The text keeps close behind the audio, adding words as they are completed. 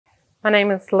My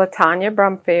name is Latonya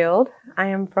Brumfield. I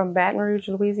am from Baton Rouge,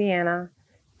 Louisiana.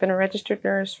 Been a registered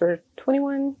nurse for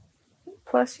 21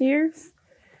 plus years.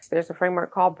 There's a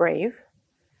framework called BRAVE,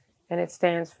 and it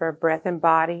stands for breath and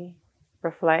body,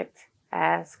 reflect,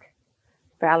 ask,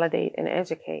 validate, and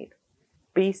educate.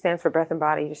 B stands for breath and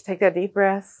body. You just take that deep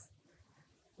breath,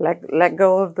 let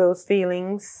go of those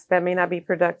feelings that may not be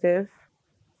productive.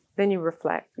 Then you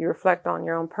reflect. You reflect on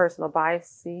your own personal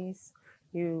biases.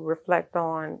 You reflect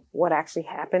on what actually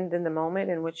happened in the moment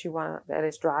in which that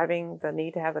is driving the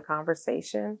need to have the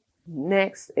conversation.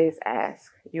 Next is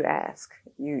ask. You ask.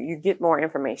 You get more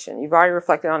information. You've already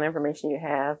reflected on the information you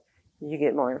have. You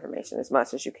get more information as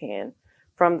much as you can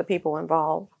from the people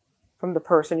involved, from the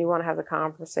person you want to have the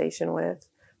conversation with,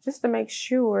 just to make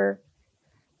sure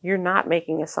you're not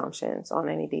making assumptions on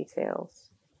any details.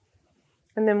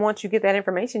 And then once you get that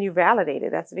information, you validate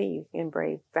it. That's V in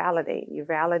BRAVE. Validate. You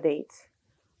validate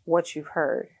what you've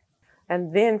heard.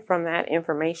 And then from that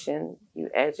information, you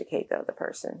educate the other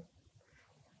person.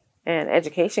 And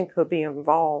education could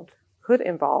involve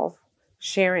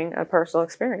sharing a personal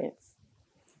experience.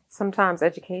 Sometimes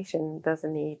education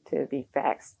doesn't need to be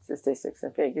facts, statistics,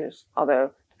 and figures,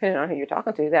 although depending on who you're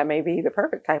talking to, that may be the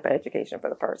perfect type of education for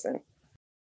the person.